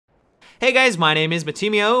Hey guys, my name is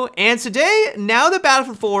Matimio, and today, now that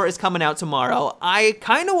Battlefield 4 is coming out tomorrow, I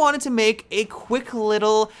kind of wanted to make a quick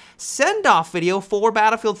little send-off video for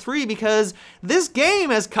Battlefield 3 because this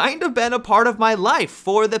game has kind of been a part of my life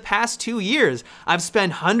for the past 2 years. I've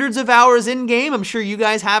spent hundreds of hours in-game, I'm sure you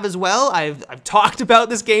guys have as well. I've talked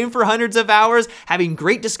about this game for hundreds of hours, having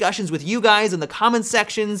great discussions with you guys in the comment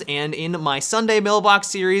sections and in my Sunday Mailbox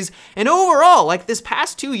series, and overall, like, this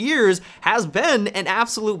past 2 years has been an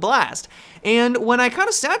absolute blast. And when I kind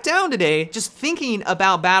of sat down today, just thinking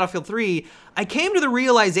about Battlefield 3, I came to the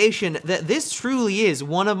realization that this truly is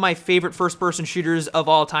one of my favorite first-person shooters of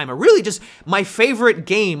all time, or really just my favorite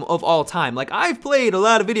game of all time. Like, I've played a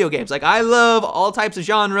lot of video games, like I love all types of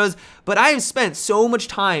genres, but I have spent so much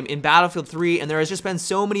time in Battlefield 3, and there has just been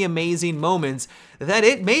so many amazing moments that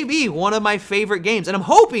it may be one of my favorite games. And I'm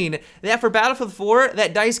hoping that for Battlefield 4,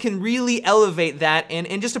 that DICE can really elevate that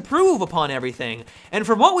and just improve upon everything. And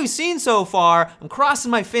from what we've seen so far, I'm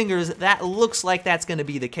crossing my fingers, that looks like that's gonna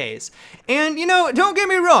be the case. And, you know, don't get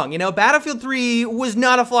me wrong, you know, Battlefield 3 was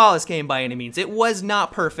not a flawless game by any means. It was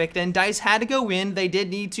not perfect, and DICE had to go in. They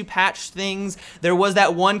did need to patch things. There was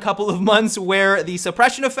that one couple of months where the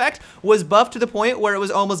suppression effect was buffed to the point where it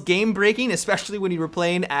was almost game-breaking, especially when you were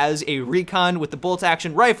playing as a recon with the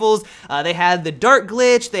bolt-action rifles. They had the dart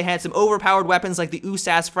glitch. They had some overpowered weapons like the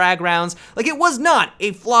USAS frag rounds. Like, it was not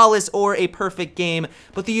a flawless or a perfect game,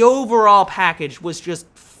 but the overall package was just,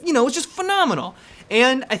 you know, it was just phenomenal.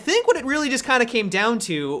 And I think what it really just kind of came down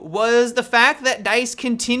to was the fact that DICE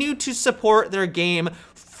continued to support their game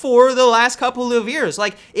for the last couple of years.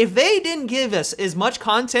 Like, if they didn't give us as much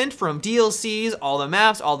content from DLCs, all the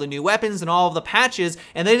maps, all the new weapons, and all of the patches,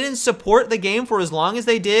 and they didn't support the game for as long as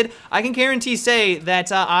they did, I can guarantee say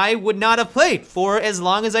that I would not have played for as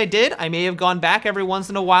long as I did. I may have gone back every once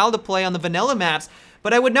in a while to play on the vanilla maps,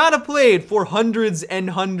 but I would not have played for hundreds and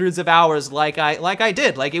hundreds of hours like I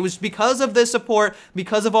did. Like, it was because of the support,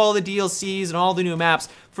 because of all the DLCs and all the new maps,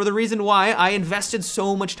 for the reason why I invested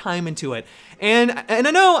so much time into it. And I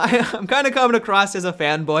know I'm kind of coming across as a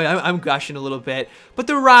fanboy, I'm gushing a little bit, but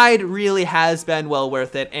the ride really has been well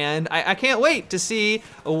worth it, and I can't wait to see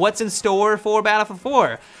what's in store for Battlefield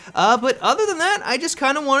 4. But other than that, I just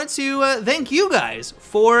kind of wanted to thank you guys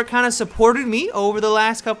for kind of supporting me over the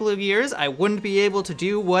last couple of years. I wouldn't be able to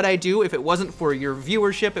do what I do if it wasn't for your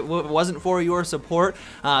viewership, if it wasn't for your support,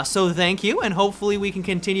 so thank you, and hopefully we can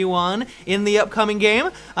continue on in the upcoming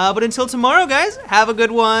game. But until tomorrow, guys, have a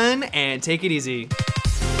good one, and take it easy.